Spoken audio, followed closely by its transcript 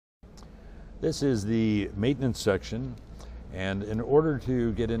This is the maintenance section, and in order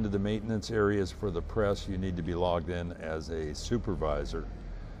to get into the maintenance areas for the press, you need to be logged in as a supervisor.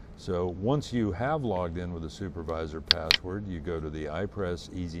 So once you have logged in with a supervisor password, you go to the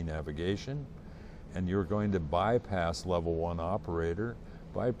iPress Easy Navigation, and you're going to bypass Level 1 Operator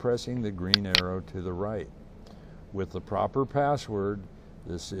by pressing the green arrow to the right. With the proper password,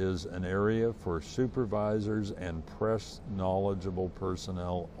 this is an area for supervisors and press knowledgeable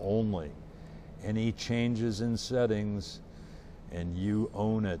personnel only. Any changes in settings, and you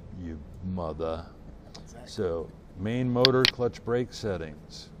own it, you mother. Exactly. So, main motor clutch brake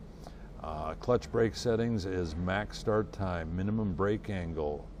settings. Clutch brake settings is max start time, minimum brake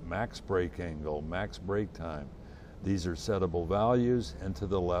angle, max brake time. These are settable values, and to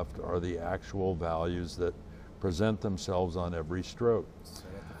the left are the actual values that present themselves on every stroke.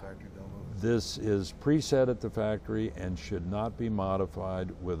 This is preset at the factory and should not be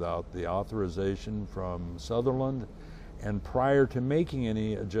modified without the authorization from Sutherland, and prior to making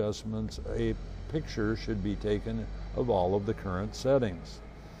any adjustments, a picture should be taken of all of the current settings.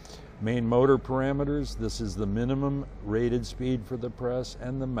 Main motor parameters, this is the minimum rated speed for the press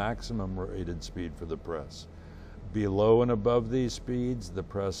and the maximum rated speed for the press. Below and above these speeds, the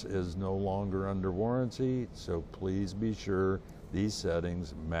press is no longer under warranty, so please be sure these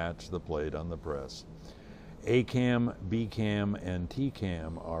settings match the plate on the press. A-cam, B-cam, and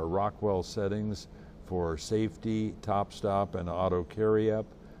T-cam are Rockwell settings for safety, top stop, and auto carry-up.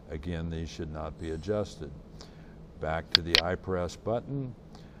 Again, these should not be adjusted. Back to the iPress button.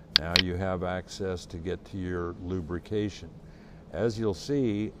 Now you have access to get to your lubrication. As you'll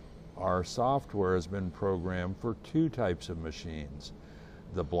see, our software has been programmed for two types of machines.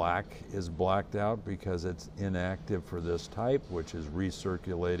 The black is blacked out because it's inactive for this type, which is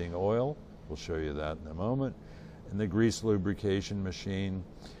recirculating oil. We'll show you that in a moment. And the grease lubrication machine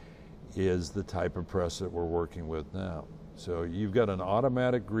is the type of press that we're working with now. So you've got an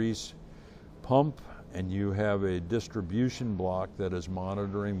automatic grease pump, and you have a distribution block that is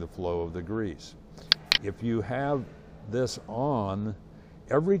monitoring the flow of the grease. If you have this on,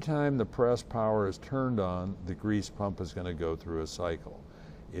 every time the press power is turned on, the grease pump is going to go through a cycle.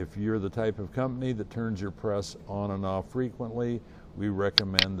 If you're the type of company that turns your press on and off frequently, we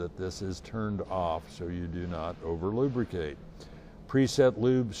recommend that this is turned off so you do not over lubricate. Preset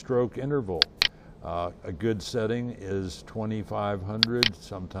lube stroke interval. A good setting is 2,500,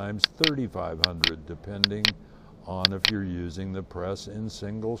 sometimes 3,500, depending on if you're using the press in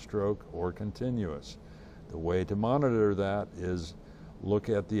single stroke or continuous. The way to monitor that is look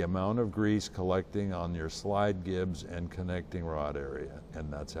at the amount of grease collecting on your slide gibs and connecting rod area,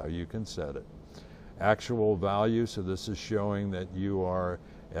 and that's how you can set it. Actual value, so this is showing that you are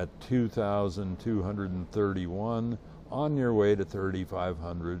at 2,231 on your way to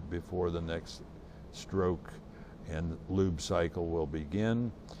 3,500 before the next stroke and lube cycle will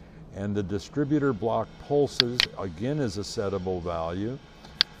begin. And the distributor block pulses, again, is a settable value.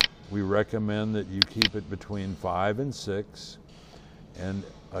 We recommend that you keep it between 5 and 6. And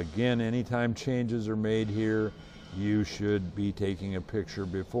again, anytime changes are made here, you should be taking a picture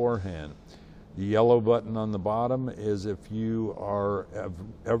beforehand. The yellow button on the bottom is if you have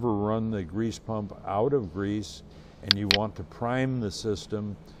ever run the grease pump out of grease and you want to prime the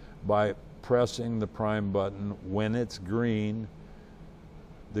system by pressing the prime button. When it's green,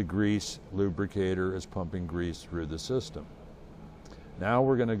 the grease lubricator is pumping grease through the system. Now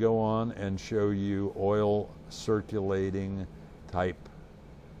we're going to go on and show you oil circulating type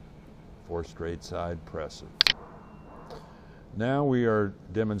for straight side presses. Now we are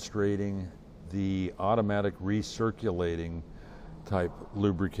demonstrating the automatic recirculating type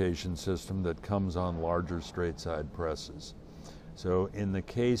lubrication system that comes on larger straight side presses. So in the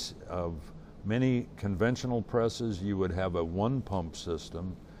case of many conventional presses, you would have a one pump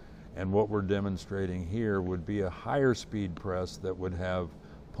system, and what we're demonstrating here would be a higher speed press that would have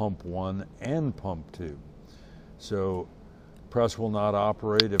pump 1 and pump 2. So press will not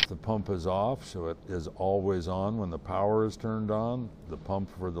operate if the pump is off, so it is always on when the power is turned on, the pump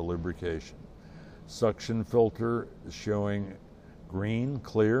for the lubrication. Suction filter is showing green,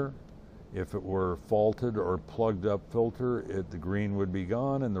 clear. If it were faulted or plugged up filter, the green would be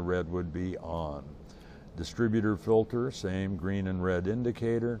gone and the red would be on. Distributor filter, same green and red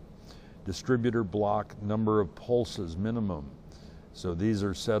indicator. Distributor block number of pulses minimum. So these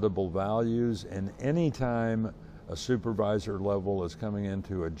are settable values, and anytime a supervisor level is coming in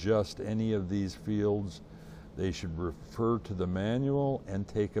to adjust any of these fields, they should refer to the manual and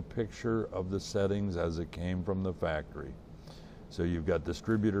take a picture of the settings as it came from the factory. So you've got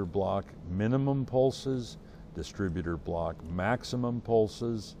distributor block minimum pulses, distributor block maximum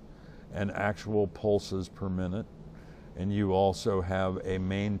pulses, and actual pulses per minute. And you also have a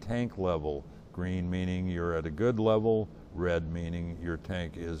main tank level, green meaning you're at a good level, red meaning your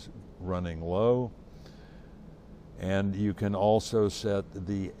tank is running low. And you can also set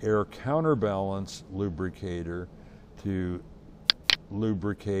the air counterbalance lubricator to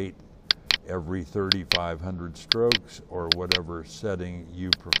lubricate every 3,500 strokes or whatever setting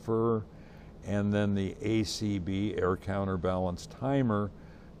you prefer. And then the ACB, air counterbalance timer,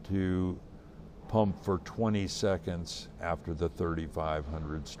 to pump for 20 seconds after the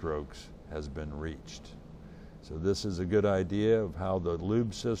 3,500 strokes has been reached. So this is a good idea of how the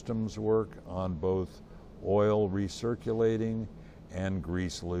lube systems work on both oil recirculating and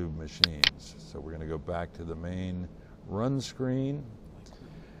grease lube machines. So we're going to go back to the main run screen,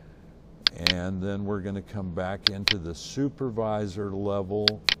 and then we're going to come back into the supervisor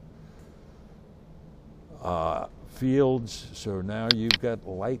level fields. So now you've got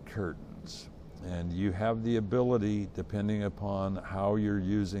light curtains, and you have the ability, depending upon how you're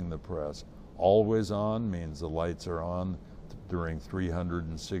using the press. Always on means the lights are on during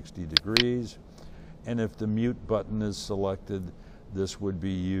 360 degrees. And if the mute button is selected, this would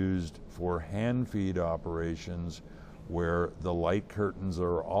be used for hand feed operations where the light curtains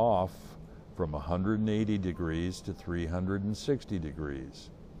are off from 180 degrees to 360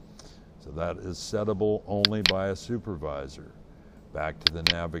 degrees. So that is settable only by a supervisor. Back to the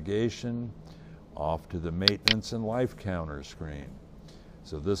navigation, off to the maintenance and life counter screen.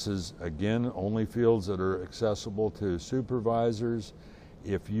 So this is, again, only fields that are accessible to supervisors.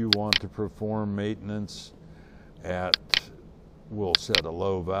 If you want to perform maintenance at, we'll set a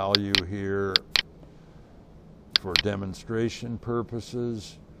low value here for demonstration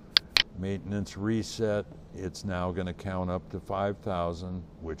purposes. Maintenance reset, it's now going to count up to 5,000,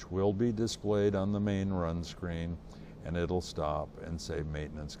 which will be displayed on the main run screen, and it'll stop and say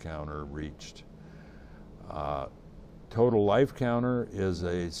maintenance counter reached. Total life counter is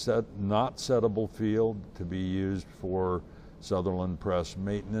a not settable field to be used for Sutherland press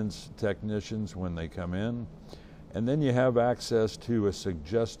maintenance technicians when they come in. And then you have access to a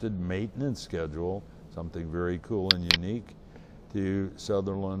suggested maintenance schedule, something very cool and unique to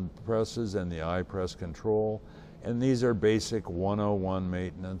Sutherland presses and the iPress control. And these are basic 101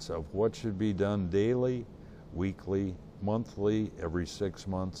 maintenance of what should be done daily, weekly, monthly, every 6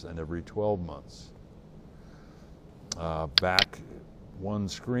 months, and every 12 months. Back one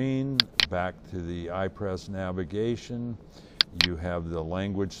screen, back to the iPress navigation. You have the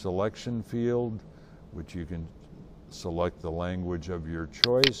language selection field, which you can select the language of your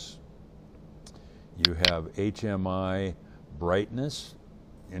choice. You have HMI brightness,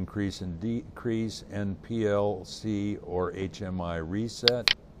 increase and decrease, and PLC or HMI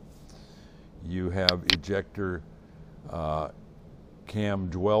reset. You have ejector cam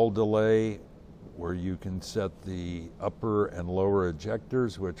dwell delay, where you can set the upper and lower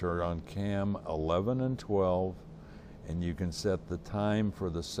ejectors, which are on cam 11 and 12, and you can set the time for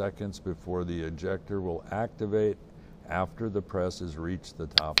the seconds before the ejector will activate after the press has reached the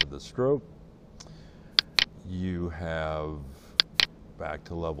top of the stroke. You have, back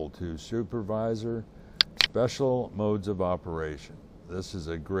to level 2 supervisor, special modes of operation. This is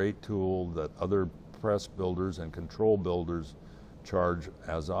a great tool that other press builders and control builders charge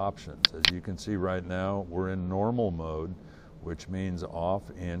as options. As you can see right now, we're in normal mode, which means off,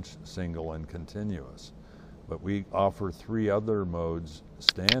 inch, single, and continuous. But we offer 3 other modes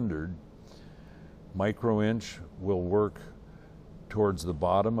standard. Micro inch will work towards the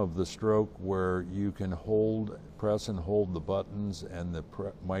bottom of the stroke, where you can press and hold the buttons, and the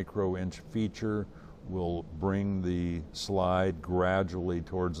micro inch feature will bring the slide gradually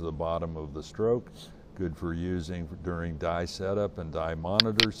towards the bottom of the stroke. Good for using during die setup and die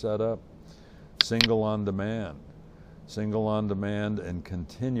monitor setup. Single on demand. Single on demand and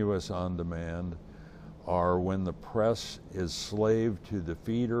continuous on demand are when the press is slave to the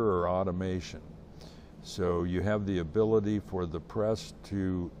feeder or automation. So you have the ability for the press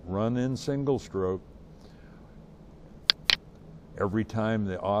to run in single stroke. Every time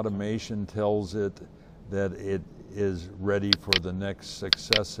the automation tells it that it is ready for the next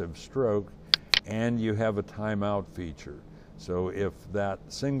successive stroke, and you have a timeout feature. So if that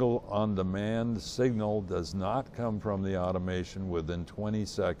single on-demand signal does not come from the automation within 20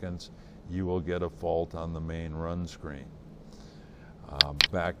 seconds, you will get a fault on the main run screen.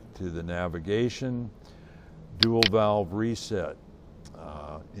 Back to the navigation, dual valve reset.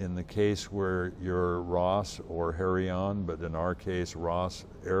 In the case where you're Ross or Harry-On, but in our case Ross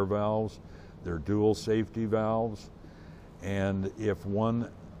air valves, they're dual safety valves, and if one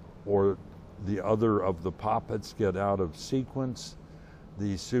or the other of the poppets get out of sequence,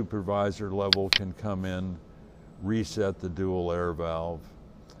 the supervisor level can come in, reset the dual air valve,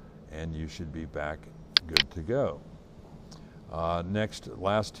 and you should be back good to go. Next,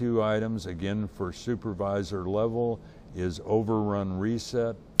 last two items, again for supervisor level, is overrun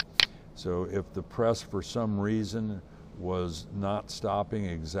reset. So if the press for some reason was not stopping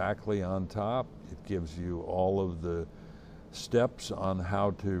exactly on top, it gives you all of the steps on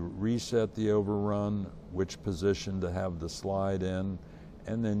how to reset the overrun, which position to have the slide in,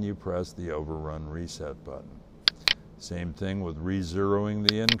 and then you press the overrun reset button. Same thing with re-zeroing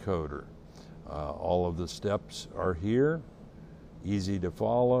the encoder. All of the steps are here, easy to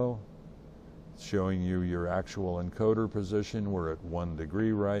follow, showing you your actual encoder position. We're at 1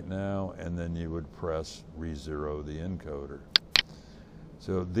 degree right now, and then you would press re-zero the encoder.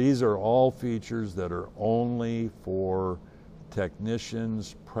 So these are all features that are only for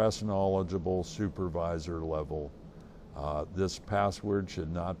technicians, press knowledgeable, supervisor level. This password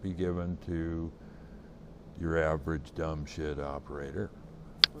should not be given to your average dumb shit operator.